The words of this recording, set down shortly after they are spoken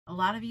A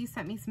lot of you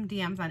sent me some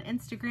DMs on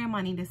Instagram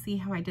wanting to see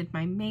how I did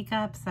my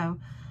makeup, so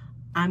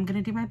I'm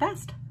gonna do my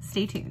best.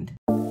 Stay tuned.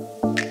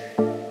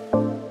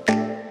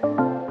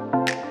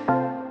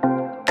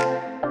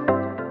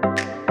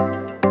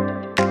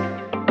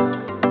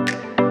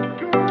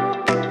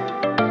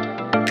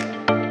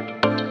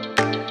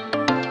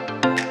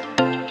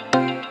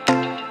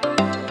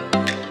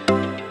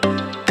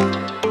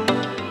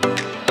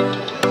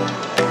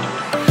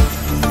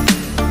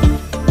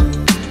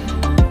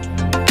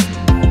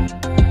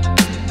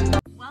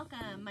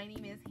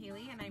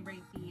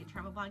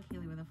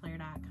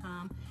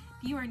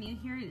 If you are new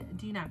here,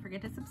 do not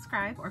forget to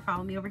subscribe or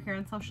follow me over here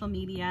on social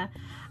media.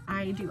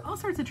 I do all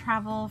sorts of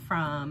travel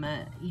from,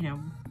 you know,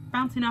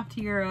 bouncing off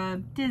to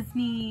Europe,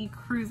 Disney,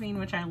 cruising,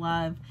 which I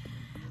love.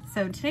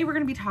 So today we're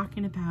going to be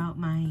talking about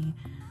my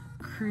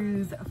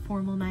cruise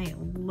formal night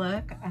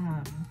look.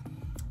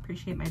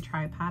 Appreciate my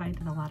tripod. I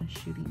did a lot of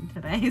shooting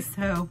today,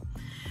 so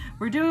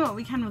we're doing what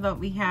we can with what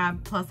we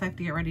have. Plus I have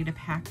to get ready to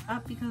pack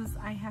up because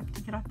I have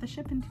to get off the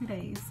ship in 2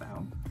 days,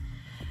 so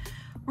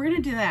we're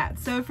gonna do that.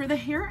 So for the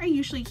hair, I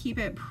usually keep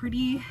it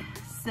pretty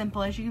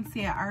simple. As you can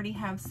see, I already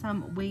have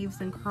some waves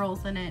and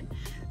curls in it.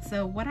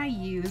 So what I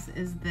use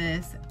is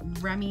this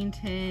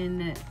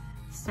Remington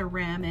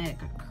ceramic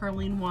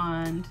curling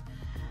wand,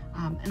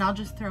 and I'll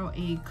just throw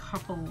a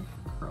couple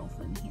curls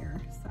in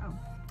here. So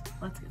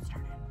let's get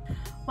started.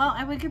 Well,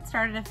 I would get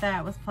started if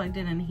that was plugged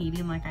in and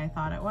heating like I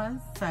thought it was.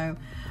 So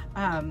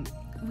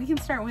we can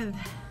start with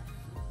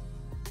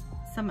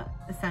some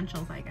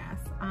essentials, I guess.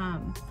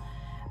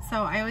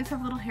 So I always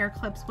have little hair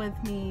clips with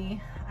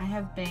me. I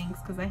have bangs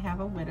because I have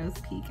a widow's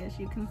peak, as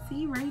you can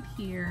see right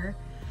here.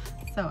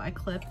 So I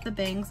clip the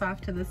bangs off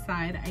to the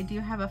side. I do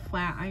have a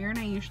flat iron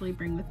I usually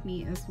bring with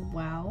me as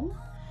well.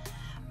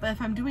 But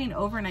if I'm doing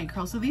overnight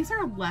curls, so these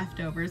are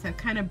leftovers. I've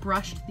kind of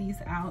brushed these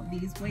out,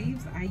 these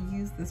waves. I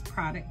use this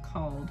product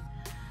called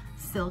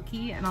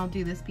Silky, and I'll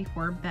do this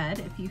before bed.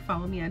 If you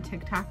follow me on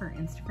TikTok or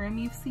Instagram,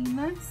 you've seen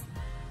this.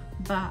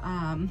 But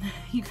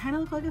you kind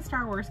of look like a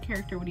Star Wars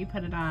character when you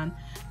put it on.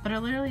 But it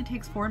literally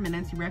takes 4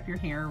 minutes. You wrap your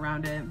hair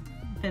around it,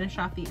 finish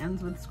off the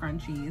ends with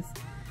scrunchies,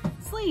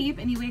 sleep,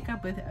 and you wake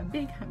up with a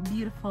big,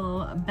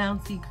 beautiful,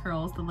 bouncy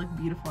curls that look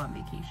beautiful on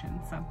vacation.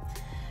 So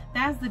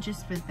that's the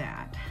gist with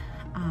that.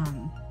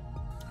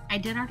 I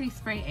did already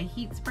spray a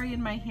heat spray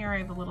in my hair. I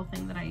have a little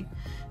thing that I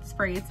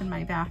spray. It's in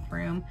my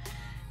bathroom,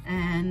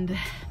 and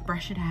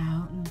brush it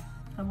out, and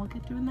then we'll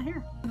get doing the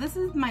hair. This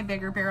is my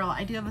bigger barrel.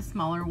 I do have a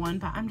smaller one,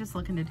 but I'm just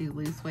looking to do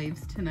loose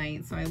waves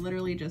tonight. So I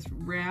literally just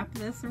wrap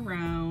this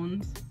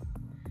around,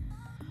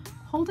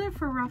 hold it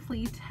for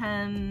roughly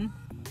 10,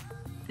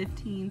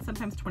 15,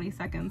 sometimes 20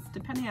 seconds,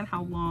 depending on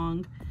how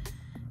long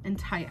and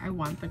tight I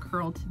want the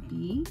curl to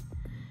be.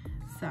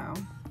 So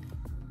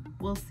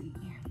we'll see.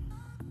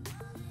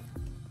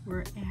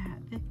 We're at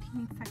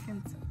 15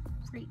 seconds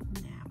right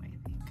now,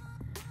 I think.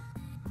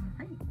 All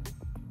right.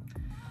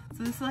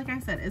 So this, like I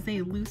said, is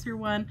a looser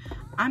one.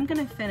 I'm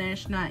gonna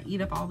finish, not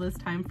eat up all this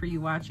time for you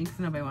watching because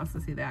nobody wants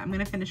to see that. I'm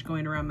gonna finish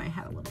going around my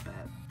head a little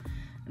bit.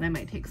 And I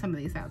might take some of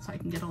these out so I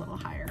can get a little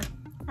higher.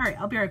 All right,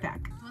 I'll be right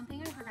back. One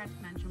thing I forgot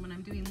to mention when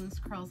I'm doing loose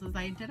curls is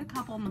I did a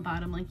couple on the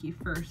bottom like you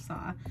first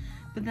saw,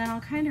 but then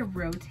I'll kind of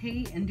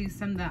rotate and do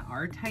some that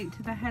are tight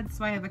to the head,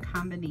 so I have a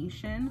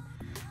combination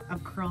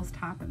of curls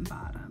top and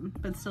bottom,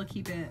 but still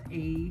keep it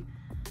a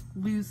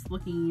loose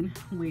looking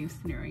wave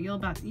scenario.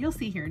 You'll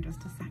see here in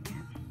just a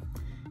second.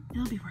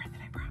 It'll be worth it,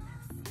 I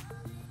promise.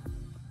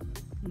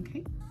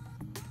 Okay,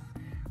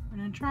 we're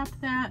gonna drop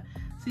that.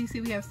 So you see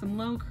we have some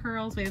low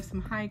curls, we have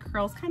some high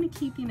curls, kind of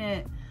keeping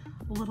it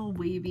a little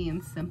wavy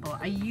and simple.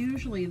 I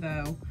usually,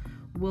 though,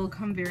 will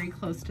come very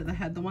close to the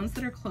head. The ones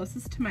that are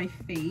closest to my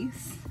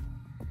face,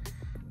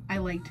 I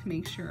like to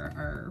make sure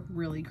are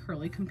really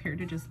curly compared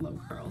to just low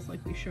curls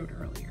like we showed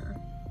earlier.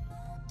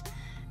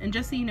 And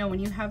just so you know, when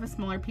you have a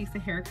smaller piece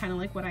of hair, kind of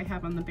like what I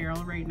have on the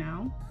barrel right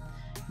now,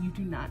 you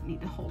do not need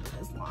to hold it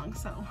as long.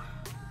 So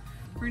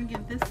we're gonna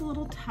give this a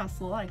little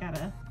tussle. I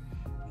gotta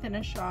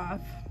finish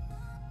off,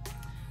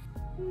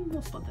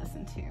 we'll split this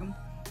in two.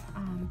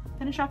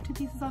 Finish off 2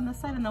 pieces on this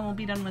side, and then we'll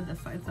be done with this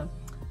side. So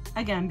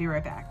again, be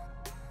right back.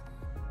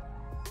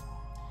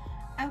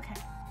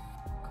 Okay,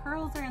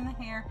 curls are in the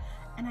hair,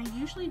 and I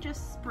usually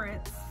just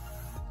spritz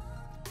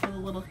with a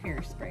little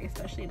hairspray,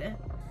 especially to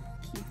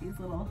keep these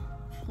little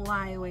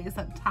flyaways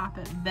up top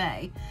at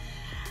bay.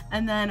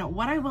 And then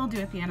what I will do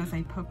at the end as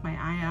I poke my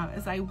eye out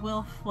is I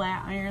will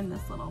flat iron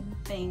this little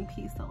bang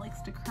piece that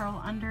likes to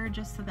curl under,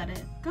 just so that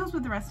it goes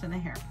with the rest of the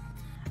hair.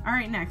 All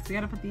right, next we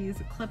gotta put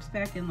these clips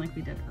back in like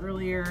we did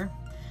earlier,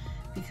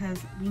 because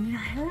we need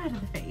our hair out of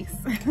the face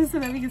so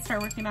that we can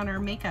start working on our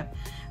makeup.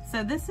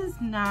 So this is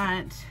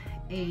not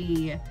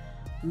a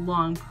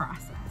long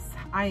process.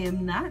 I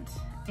am not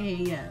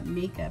a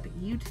makeup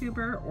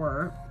YouTuber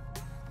or,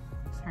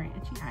 sorry,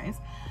 itchy eyes,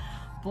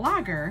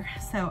 blogger.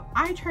 So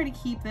I try to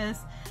keep this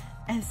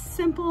as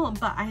simple,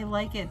 but I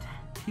like it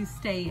to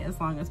stay as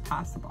long as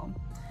possible.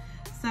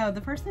 So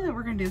the first thing that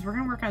we're gonna do is we're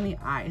gonna work on the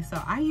eyes.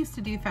 So I used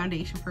to do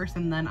foundation first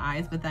and then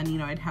eyes, but then, you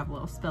know, I'd have a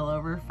little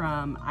spillover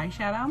from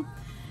eyeshadow.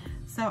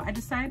 So I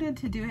decided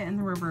to do it in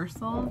the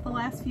reversal the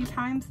last few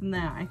times, and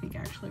that I think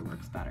actually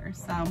works better.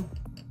 So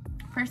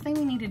first thing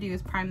we need to do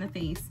is prime the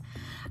face.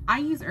 I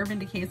use Urban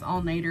Decay's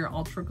All Nighter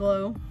Ultra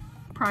Glow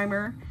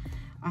Primer.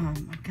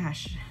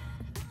 Gosh,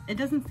 it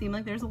doesn't seem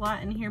like there's a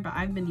lot in here, but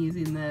I've been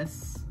using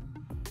this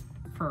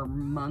for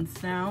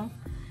months now,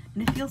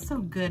 and it feels so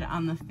good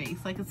on the face.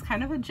 Like, it's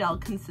kind of a gel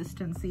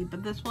consistency,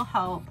 but this will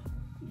help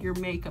your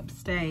makeup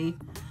stay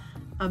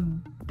a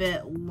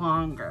bit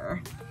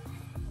longer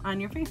on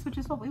your face, which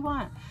is what we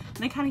want.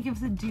 And it kind of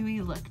gives a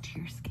dewy look to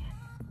your skin.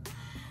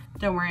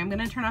 Don't worry, I'm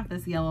gonna turn off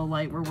this yellow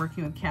light. We're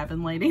working with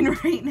cabin lighting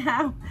right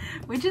now,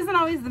 which isn't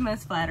always the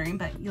most flattering,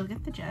 but you'll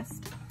get the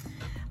gist.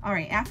 All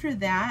right, after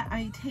that,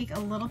 I take a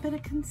little bit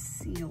of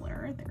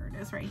concealer. There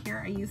it is right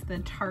here. I use the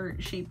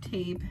Tarte Shape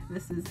Tape.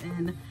 This is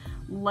in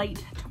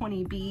Light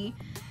 20B.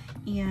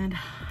 And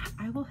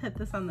I will hit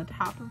this on the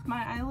top of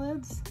my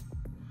eyelids,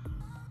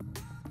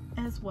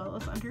 as well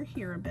as under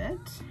here a bit.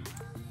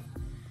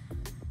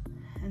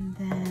 And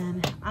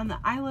then on the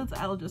eyelids,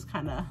 I'll just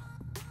kind of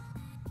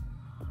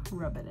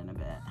rub it in a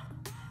bit.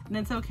 And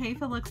it's okay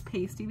if it looks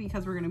pasty,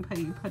 because we're going to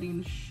be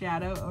putting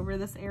shadow over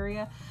this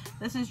area.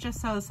 This is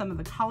just so some of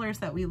the colors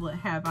that we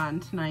have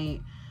on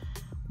tonight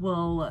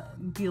will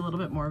be a little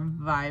bit more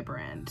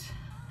vibrant.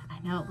 I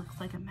know it looks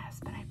like a mess,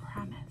 but I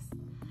promise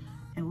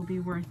it will be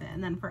worth it.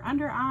 And then for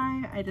under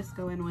eye, I just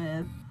go in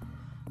with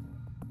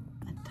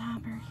a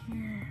dauber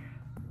here.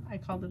 I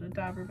called it a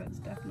dauber, but it's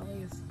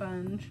definitely a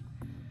sponge.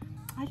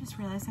 I just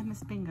realized I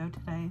missed bingo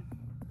today.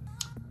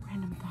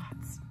 Random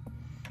thoughts.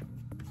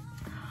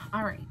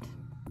 All right.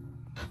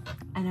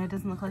 I know it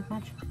doesn't look like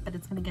much, but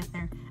it's gonna get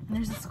there. And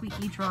there's a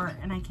squeaky drawer,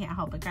 and I can't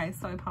help it, guys,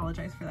 so I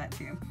apologize for that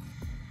too.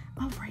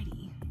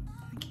 Alrighty,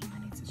 the camera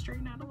needs to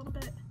straighten out a little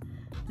bit.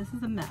 This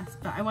is a mess,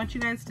 but I want you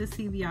guys to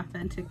see the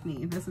authentic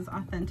me. This is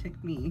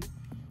authentic me.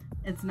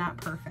 It's not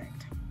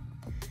perfect.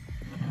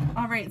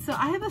 All right, so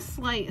I have a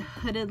slight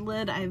hooded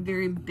lid. I have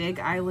very big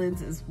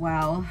eyelids as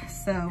well.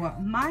 So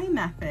my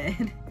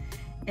method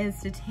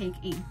is to take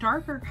a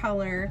darker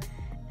color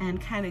and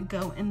kind of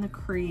go in the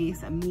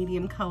crease, a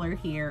medium color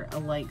here, a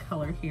light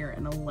color here,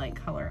 and a light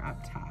color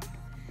up top.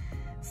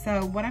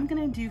 So what I'm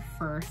gonna do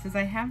first is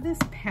I have this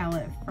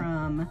palette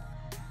from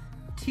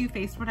Too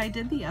Faced. What I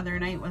did the other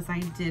night was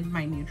I did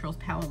my neutrals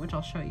palette, which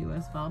I'll show you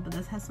as well, but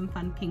this has some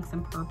fun pinks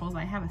and purples.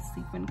 I have a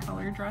sequin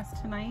color dress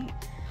tonight,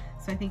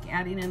 so I think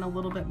adding in a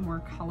little bit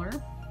more color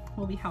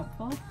will be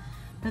helpful.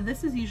 But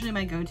this is usually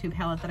my go-to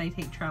palette that I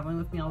take traveling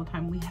with me all the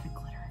time. We had a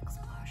glitter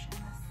explosion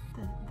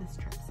this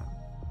trip, so.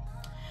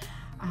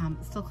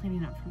 Still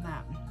cleaning up from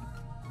that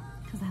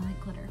because I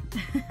like glitter.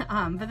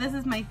 But this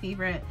is my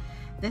favorite.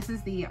 This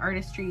is the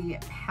Artistry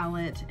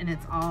palette, and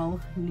it's all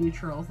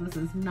neutrals. This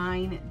is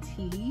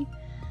 9T,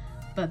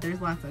 but there's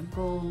lots of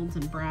golds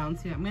and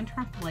browns too. I'm gonna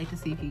turn off the light to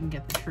see if you can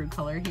get the true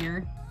color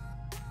here.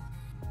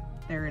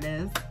 There it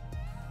is.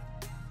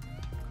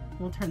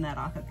 We'll turn that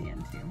off at the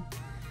end too.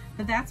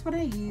 But that's what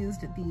I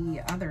used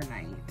the other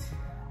night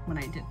when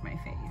I did my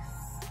face.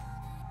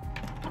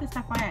 Just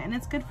FYI, and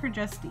it's good for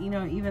just, you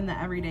know, even the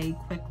everyday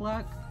quick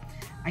look.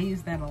 I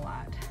use that a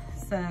lot.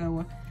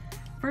 So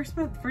first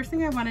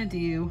thing I want to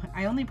do,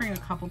 I only bring a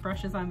couple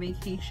brushes on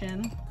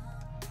vacation.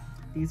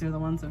 These are the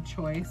ones of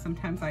choice.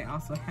 Sometimes I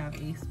also have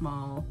a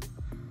small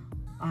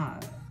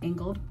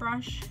angled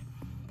brush,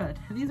 but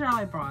these are all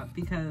I brought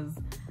because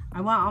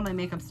I want all my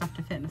makeup stuff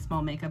to fit in a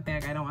small makeup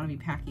bag. I don't want to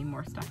be packing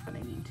more stuff than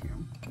I need to.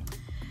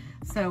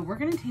 So we're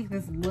going to take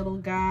this little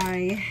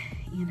guy,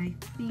 and I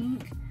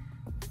think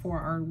for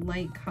our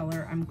light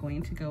color, I'm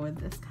going to go with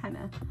this kind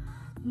of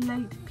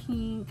light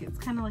pink. It's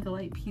kind of like a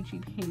light peachy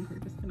pink. We're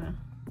just gonna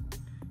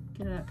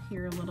get it up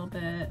here a little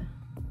bit.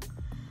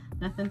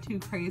 Nothing too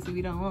crazy.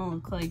 We don't want to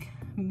look like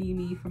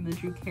Mimi from the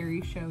Drew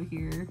Carey show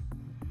here.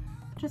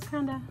 Just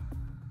kind of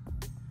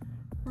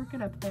work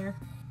it up there.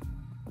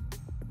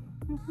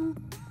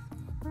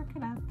 Work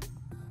it up.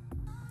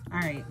 All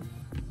right.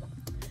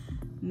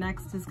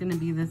 Next is going to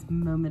be this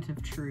moment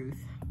of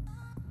truth.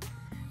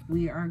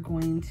 We are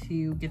going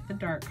to get the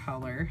dark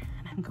color,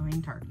 and I'm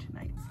going dark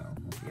tonight, so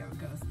we'll see how it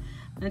goes.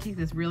 I'm gonna take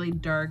this really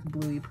dark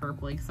bluey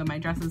purpley. So my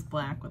dress is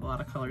black with a lot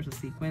of colors of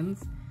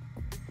sequins,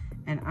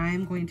 and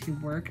I'm going to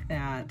work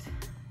that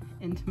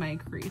into my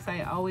crease.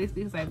 I always,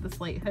 because I have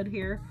this light hood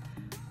here,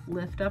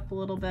 lift up a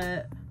little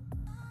bit.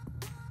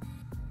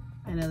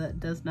 I know that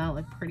does not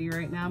look pretty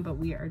right now, but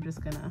we are just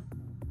gonna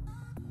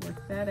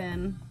work that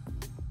in.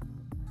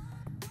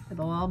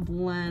 It'll all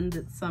blend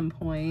at some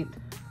point.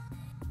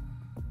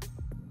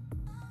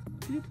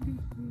 You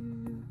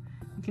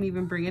can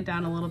even bring it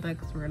down a little bit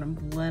because we're going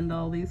to blend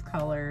all these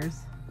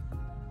colors.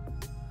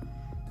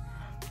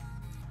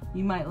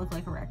 You might look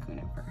like a raccoon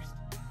at first,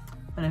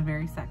 but a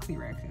very sexy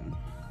raccoon.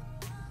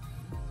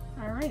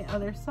 All right,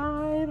 other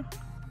side.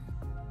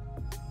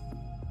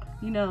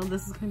 You know,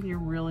 this is going to be a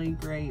really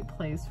great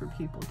place for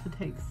people to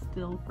take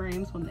still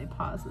frames when they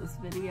pause this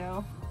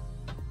video,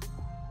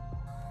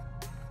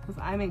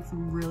 because I make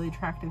some really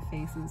attractive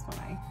faces when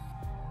I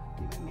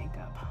do my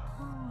makeup.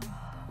 Oh,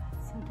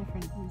 it's so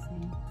different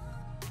using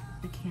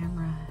the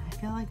camera. I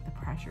feel like the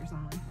pressure's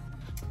on.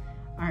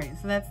 right,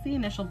 so that's the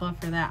initial buff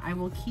for that. I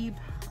will keep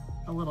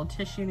a little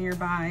tissue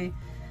nearby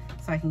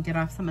so I can get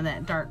off some of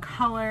that dark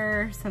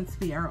color since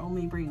we are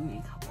only bringing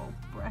a couple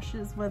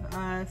brushes with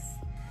us.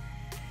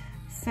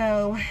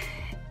 So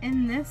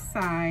in this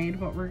side,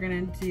 what we're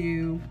gonna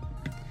do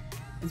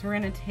is we're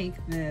gonna take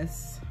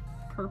this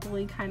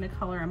purpley kind of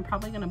color. I'm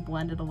probably gonna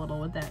blend it a little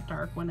with that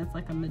dark one. It's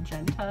like a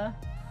magenta,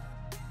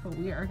 but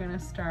we are gonna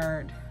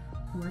start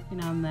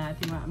working on that.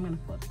 If you want, I'm gonna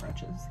flip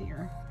brushes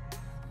here.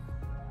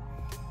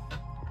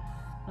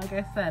 Like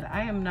I said,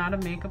 I am not a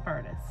makeup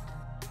artist.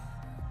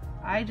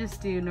 I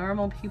just do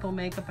normal people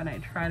makeup and I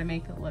try to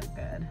make it look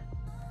good.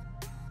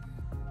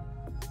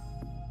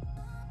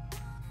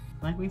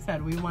 Like we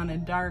said, we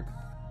wanted dark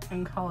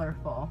and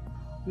colorful.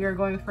 We are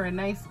going for a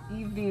nice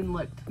evening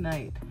look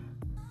tonight.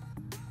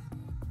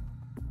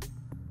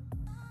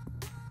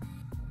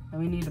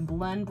 And we need to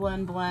blend,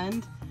 blend,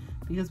 blend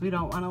because we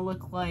don't want to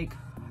look like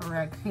a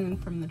raccoon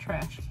from the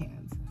trash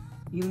cans.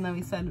 Even though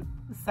we said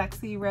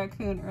sexy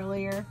raccoon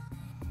earlier,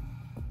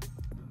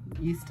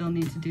 you still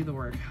need to do the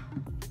work.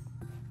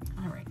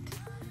 All right,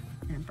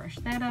 I'm gonna brush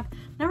that up.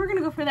 Now we're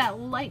gonna go for that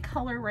light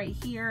color right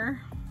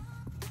here.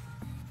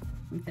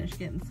 We finished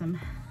getting some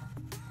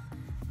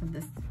of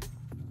this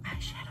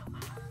eyeshadow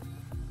off.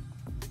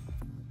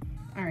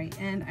 All right,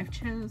 and I've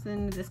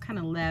chosen this kind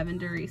of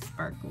lavendery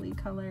sparkly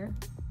color.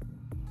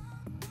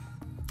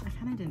 I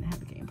kind of didn't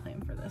have a game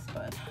plan for this,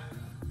 but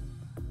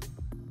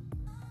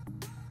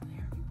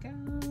there we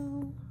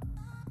go.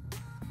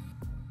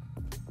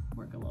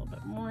 Work a little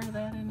bit more of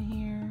that in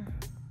here.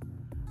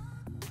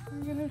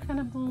 We're gonna kind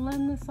of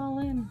blend this all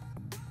in.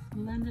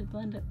 Blend it,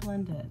 blend it,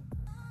 blend it.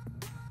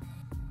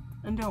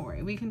 And don't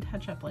worry, we can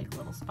touch up like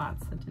little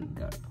spots that didn't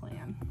go to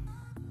plan.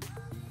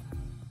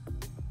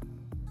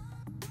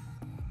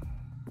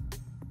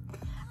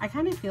 I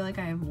kind of feel like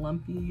I have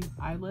lumpy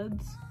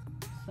eyelids,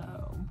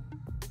 so.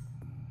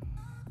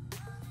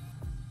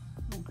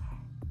 Okay.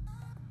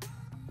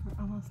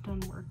 We're almost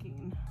done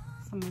working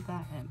some of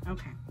that in.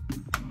 Okay.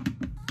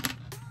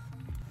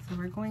 So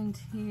we're going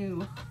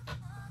to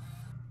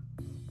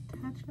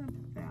touch up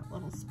that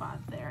little spot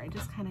there. I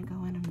just kind of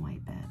go in and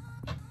wipe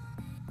it.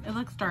 It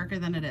looks darker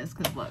than it is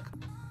because look,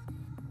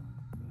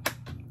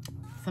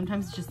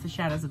 sometimes it's just the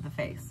shadows of the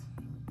face.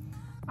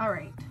 All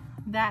right,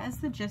 that is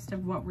the gist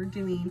of what we're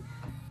doing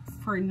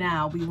for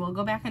now. We will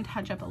go back and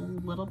touch up a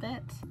little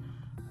bit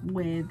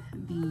with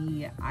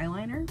the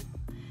eyeliner,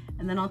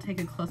 and then I'll take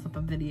a close-up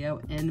of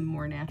video in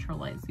more natural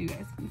light so you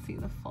guys can see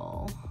the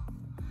full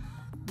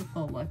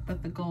look.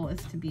 But the goal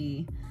is to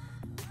be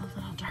a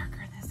little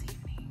darker this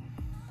evening.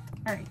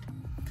 All right,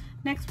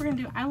 next we're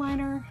gonna do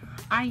eyeliner.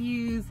 I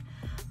use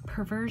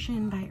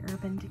Perversion by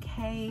Urban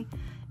Decay.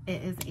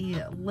 It is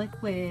a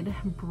liquid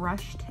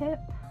brush tip.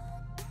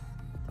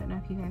 Don't know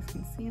if you guys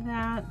can see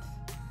that,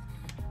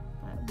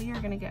 but we are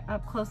gonna get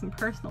up close and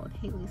personal with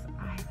Haley's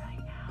eye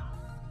right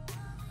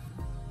now.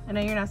 I know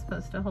you're not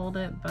supposed to hold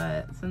it,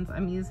 but since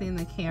I'm using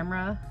the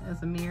camera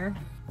as a mirror,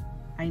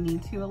 I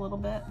need to a little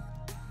bit.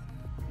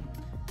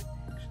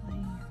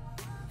 Actually,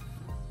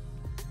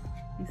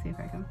 let me see if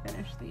I can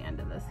finish the end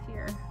of this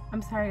here.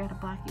 I'm sorry I gotta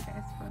block you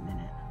guys for a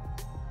minute.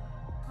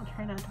 I'll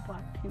try not to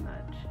block too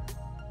much.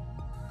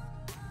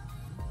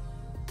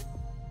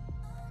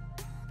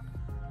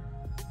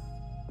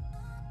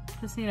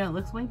 Just so you know, it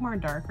looks way more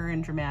darker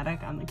and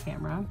dramatic on the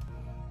camera.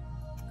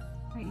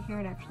 Right here,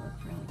 it actually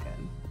looks really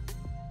good.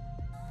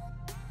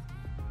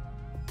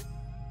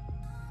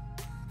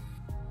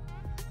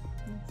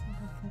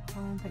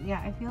 But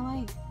yeah, I feel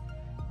like,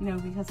 you know,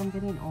 because I'm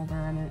getting older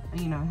and,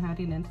 you know,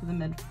 heading into the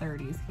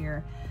mid-30s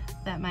here,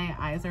 that my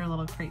eyes are a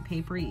little crepe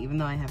papery, even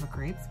though I have a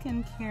great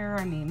skincare.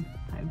 I mean,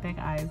 I have big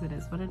eyes, it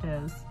is what it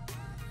is.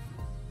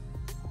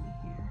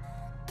 Here.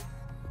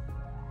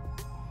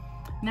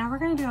 Now we're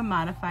gonna do a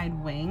modified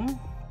wing.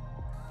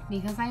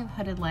 Because I have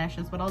hooded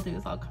lashes, what I'll do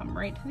is I'll come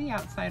right to the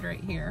outside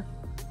right here.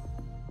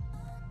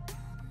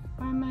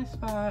 Find my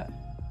spot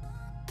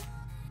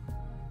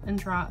and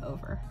draw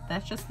over.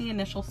 That's just the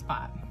initial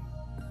spot.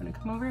 I'm gonna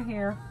come over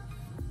here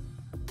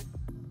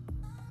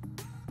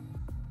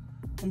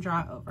and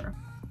draw over.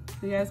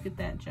 So you guys get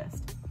that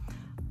gist.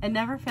 It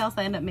never fails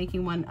to end up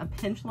making one a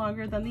pinch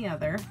longer than the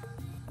other.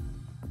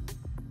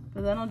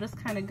 But then I'll just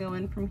kind of go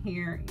in from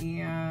here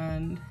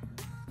and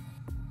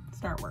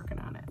start working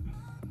on it.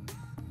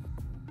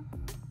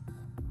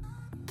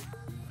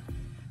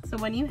 So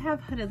when you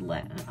have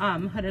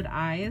hooded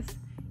eyes,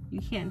 you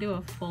can't do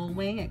a full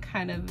wing. It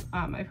kind of,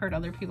 I've heard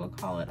other people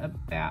call it a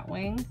bat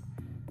wing.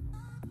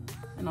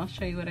 And I'll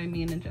show you what I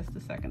mean in just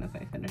a second as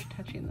I finish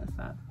touching this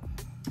up.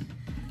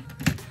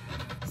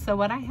 So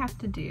what I have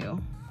to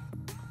do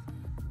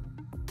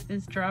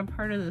is draw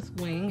part of this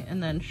wing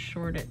and then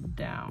short it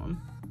down.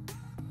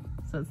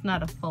 So it's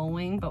not a full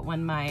wing, but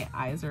when my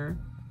eyes are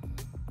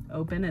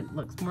open, it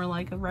looks more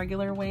like a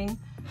regular wing.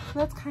 So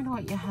that's kind of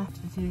what you have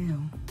to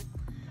do.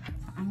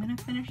 So I'm gonna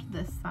finish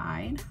this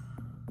side.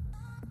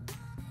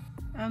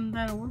 And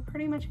then we're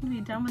pretty much gonna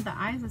be done with the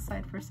eyes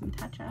aside for some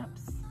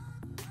touch-ups.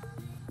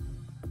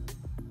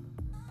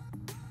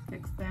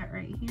 Fix that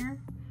right here.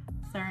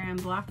 Sorry I'm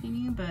blocking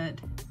you, but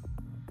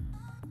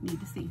need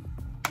to see.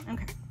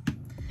 Okay.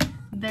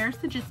 There's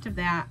the gist of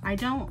that. I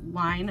don't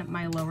line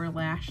my lower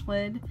lash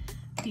lid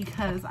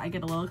because I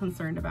get a little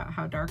concerned about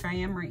how dark I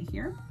am right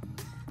here.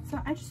 So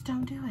I just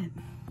don't do it.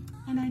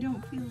 And I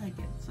don't feel like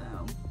it, so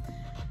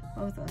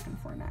what was I looking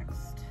for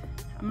next?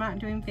 I'm not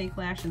doing fake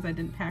lashes. I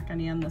didn't pack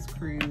any on this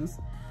cruise.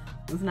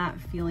 Was not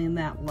feeling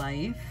that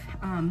life.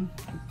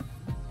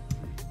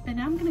 But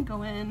now I'm gonna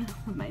go in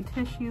with my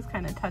tissues,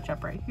 kind of touch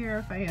up right here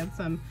if I had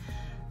some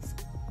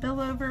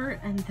spillover,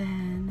 and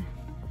then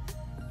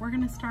we're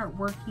gonna start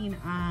working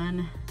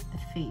on the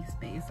face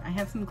base. I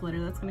have some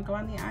glitter that's gonna go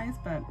on the eyes,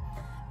 but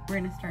we're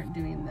gonna start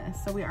doing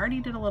this. So we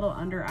already did a little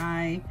under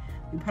eye.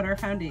 We put our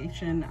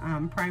foundation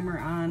primer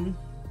on.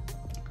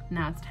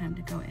 Now it's time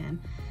to go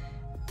in.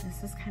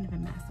 This is kind of a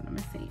mess,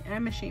 and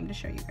I'm ashamed to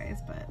show you guys,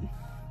 but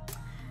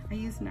I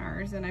use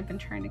NARS and I've been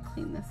trying to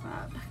clean this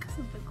up because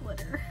of the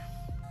glitter.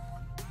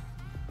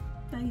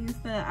 I use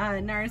the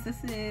NARS.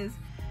 This is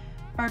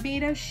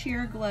Barbados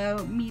Sheer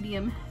Glow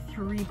Medium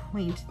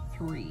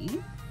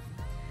 3.3.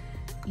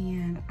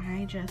 And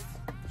I just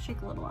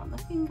shake a little on the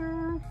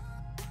finger.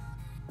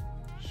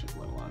 Shake a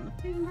little on the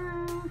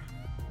finger.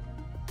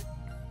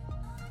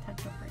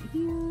 Touch up right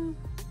here.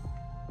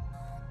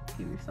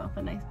 Give yourself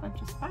a nice bunch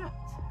of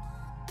spots.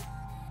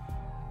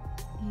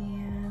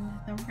 And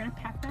then we're gonna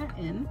pack that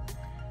in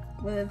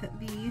with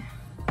the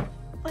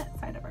flat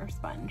side of our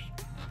sponge.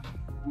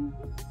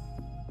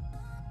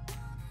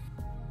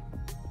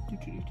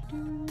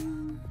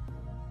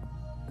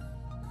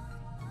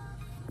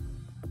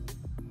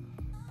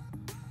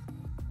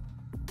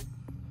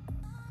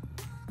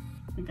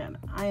 Again,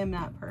 I am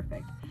not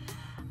perfect.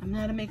 I'm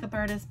not a makeup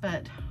artist,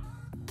 but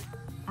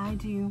I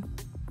do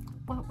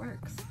what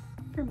works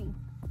for me.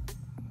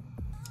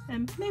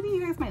 And maybe you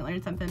guys might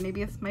learn something.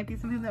 Maybe this might be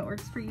something that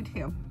works for you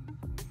too. All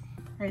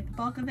right, the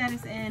bulk of that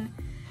is in.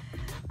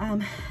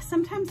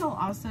 Sometimes I'll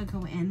also go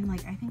in,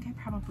 like I think I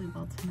probably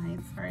will tonight.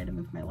 Sorry to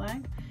move my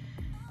leg.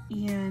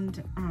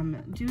 And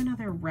do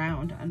another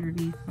round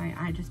underneath my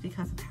eye just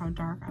because of how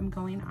dark I'm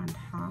going on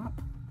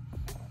top.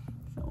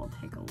 So we'll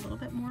take a little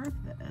bit more of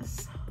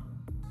this.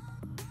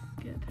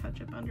 Get a touch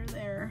up under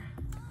there.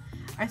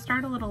 I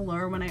start a little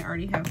lower when I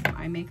already have some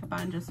eye makeup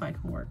on just so I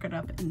can work it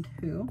up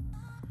into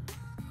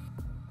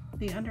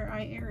the under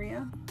eye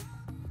area.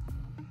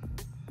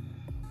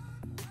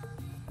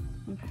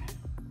 Okay.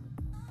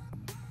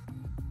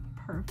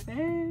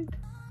 Perfect.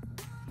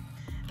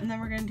 And then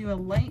we're gonna do a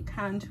light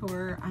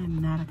contour. I'm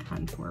not a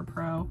contour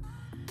pro.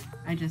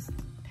 I just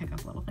pick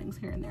up little things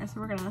here and there.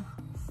 So we're gonna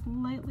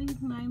slightly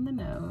line the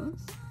nose.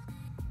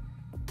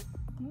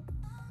 Oh,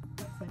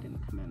 that side didn't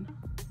come in.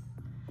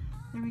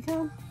 There we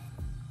go.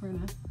 We're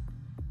gonna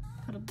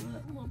put a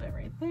little bit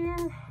right there.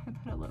 I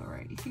put a little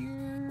right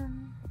here.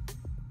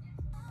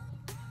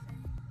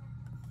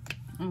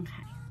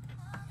 Okay.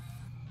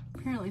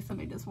 Apparently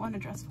somebody does want to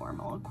dress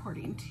formal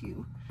according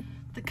to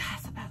the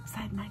gossip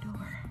outside my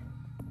door.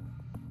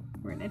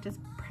 We're gonna just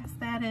press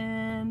that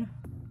in,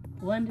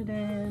 blend it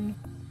in.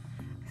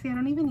 See, I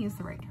don't even use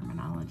the right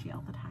terminology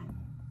all the time.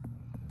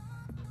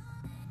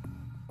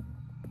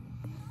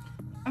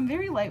 I'm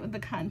very light with the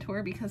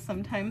contour because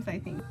sometimes I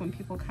think when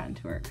people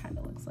contour, it kind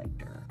of looks like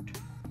dirt.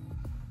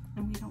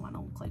 And we don't want to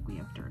look like we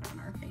have dirt on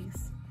our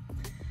face.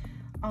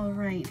 All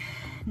right,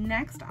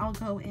 next I'll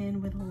go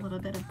in with a little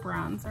bit of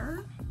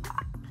bronzer.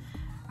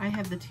 I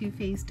have the Too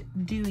Faced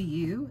Do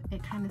You.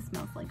 It kind of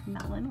smells like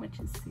melon, which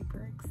is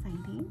super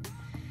exciting.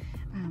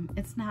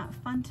 It's not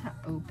fun to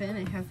open.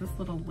 It has this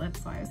little lip,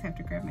 so I always have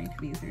to grab my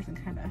tweezers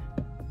and kind of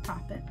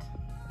pop it.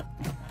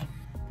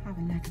 Pop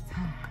it like it's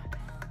hot.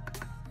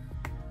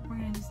 We're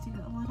gonna just do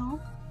a little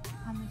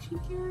on the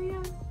cheek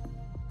area.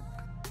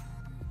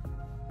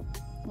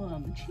 A little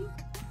on the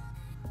cheek.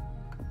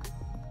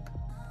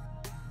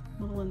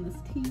 A little in this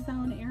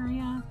T-zone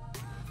area.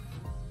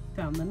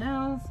 Down the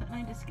nose, and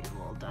I just get a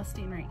little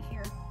dusting right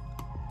here.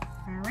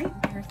 All right,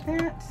 there's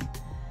that.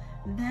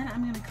 Then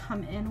I'm gonna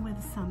come in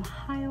with some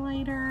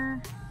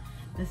highlighter.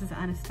 This is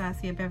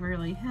Anastasia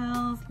Beverly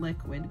Hills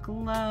Liquid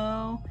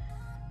Glow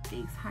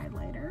Base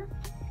Highlighter.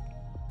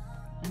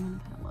 I'm gonna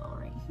put a little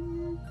right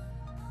here,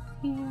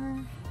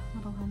 here, a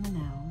little on the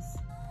nose.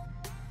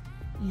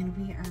 And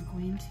we are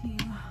going to,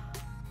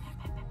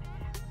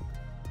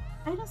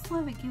 I just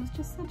love it, gives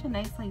just such a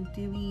nice like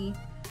dewy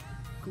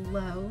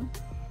glow.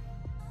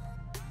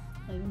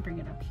 I'll even bring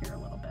it up here a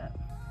little bit.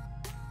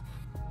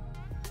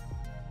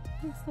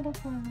 Nice little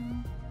glow.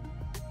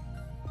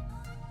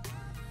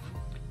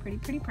 Pretty,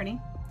 pretty, pretty.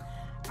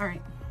 All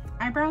right,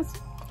 eyebrows,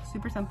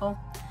 super simple.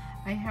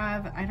 I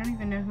don't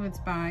even know who it's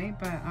by,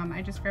 but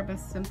I just grab a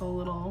simple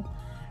little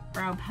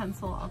brow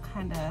pencil. I'll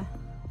kind of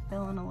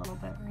fill in a little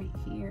bit right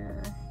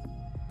here.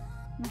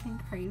 Nothing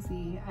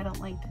crazy. I don't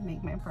like to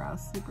make my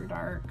brows super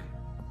dark.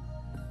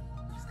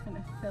 Just kind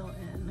of fill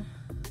in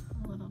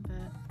a little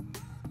bit.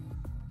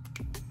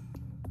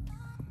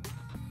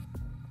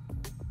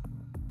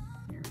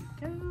 There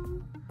we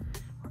go.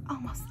 We're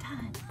almost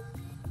done.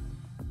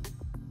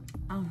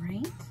 All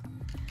right.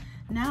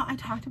 Now I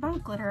talked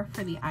about glitter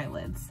for the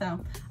eyelids. So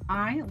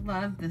I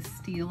love the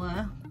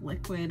Stila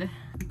liquid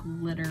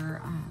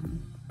glitter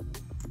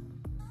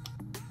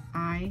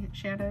eye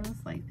shadows.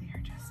 Like, they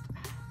are just,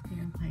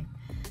 they're like,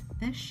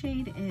 this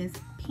shade is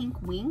Pink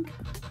Wink,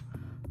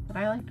 but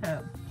I like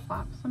to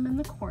plop some in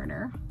the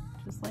corner,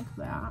 just like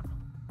that.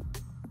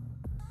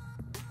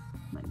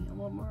 Might need a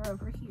little more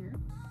over here.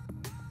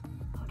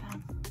 Hold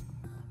on.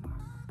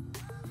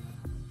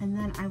 And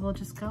then I will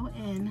just go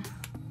in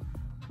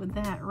with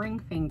that ring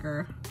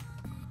finger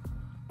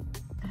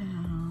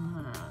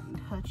and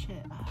touch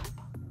it up.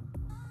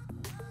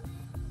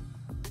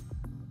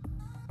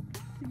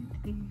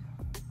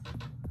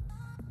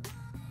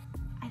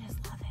 I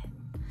just love it.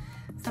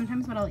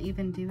 Sometimes what I'll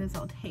even do is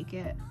I'll take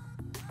it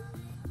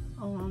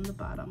along the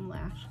bottom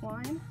lash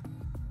line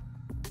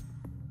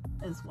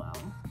as well.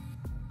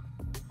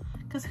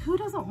 Because who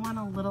doesn't want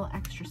a little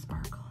extra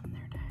sparkle in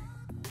their day?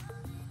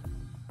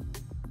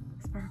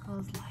 Sparkle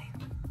is life.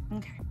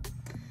 Okay.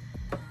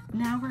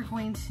 Now we're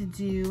going to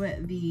do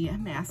the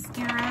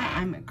mascara.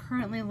 I'm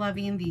currently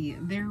loving the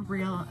They're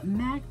Real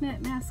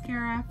Magnet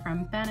Mascara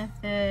from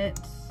Benefit.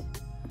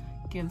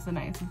 Gives a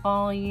nice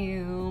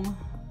volume.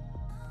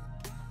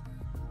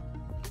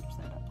 Push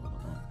that up a little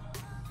bit.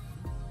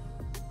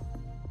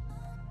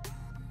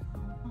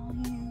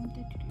 Volume.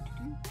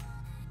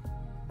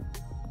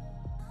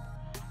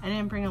 I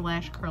didn't bring a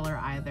lash curler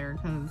either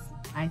because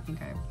I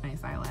think I have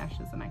nice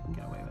eyelashes and I can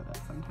get away with it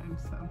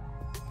sometimes, so.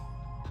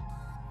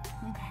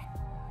 Okay.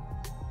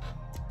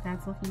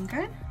 That's looking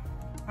good.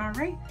 All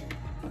right,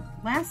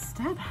 last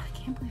step. I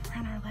can't believe we're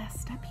on our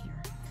last step here.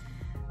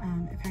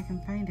 If I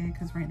can find it,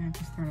 because right now I've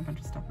just thrown a bunch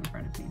of stuff in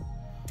front of me,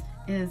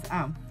 is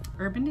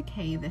Urban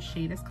Decay. The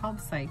shade is called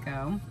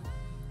Psycho.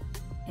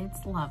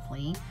 It's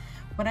lovely.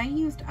 What I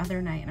used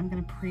other night, and I'm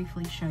going to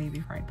briefly show you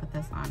before I put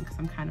this on because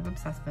I'm kind of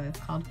obsessed with it, it's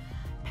called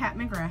Pat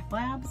McGrath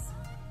Labs.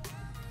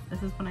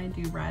 This is when I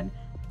do red.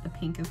 The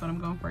pink is what I'm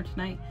going for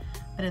tonight.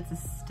 But it's a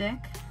stick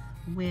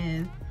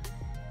with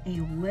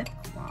a lip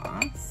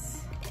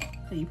gloss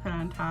that you put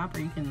on top, or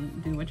you can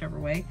do whichever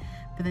way.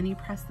 But then you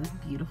press this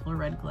beautiful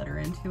red glitter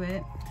into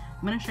it.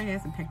 I'm going to show you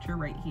guys a picture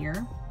right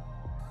here.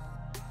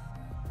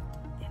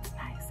 It's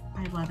nice.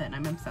 I love it and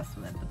I'm obsessed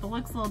with it. But the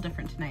look's a little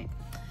different tonight.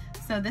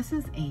 So this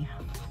is a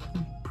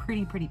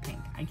pretty pink.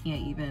 I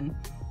can't even,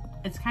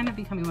 it's kind of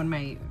becoming one of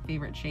my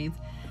favorite shades.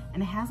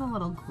 And it has a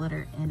little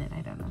glitter in it.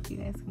 I don't know if you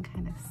guys can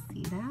kind of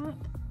see that,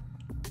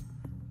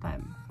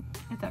 but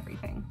it's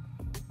everything.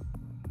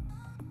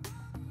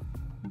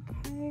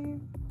 Okay.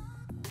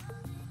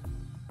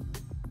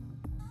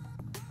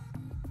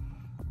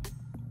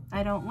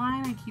 I don't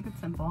line, I keep it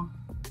simple.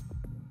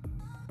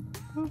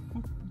 There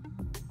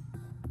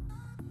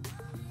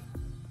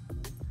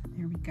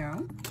we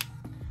go.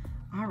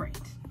 All right.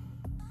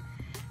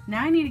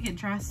 Now I need to get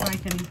dressed so I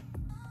can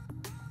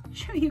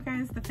show you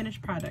guys the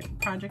finished project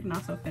and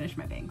also finish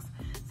my bangs.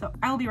 So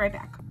I'll be right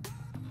back.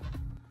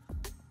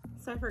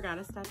 So I forgot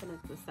a step and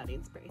it's the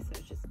setting spray, so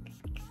it's just.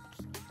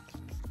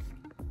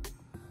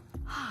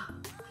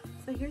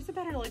 So here's a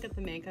better look at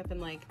the makeup in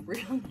like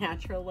real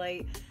natural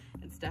light.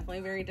 It's definitely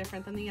very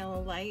different than the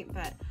yellow light,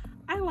 but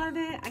I love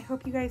it. I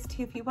hope you guys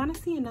too. If you want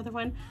to see another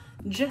one,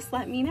 just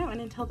let me know.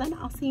 And until then,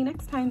 I'll see you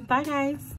next time. Bye guys.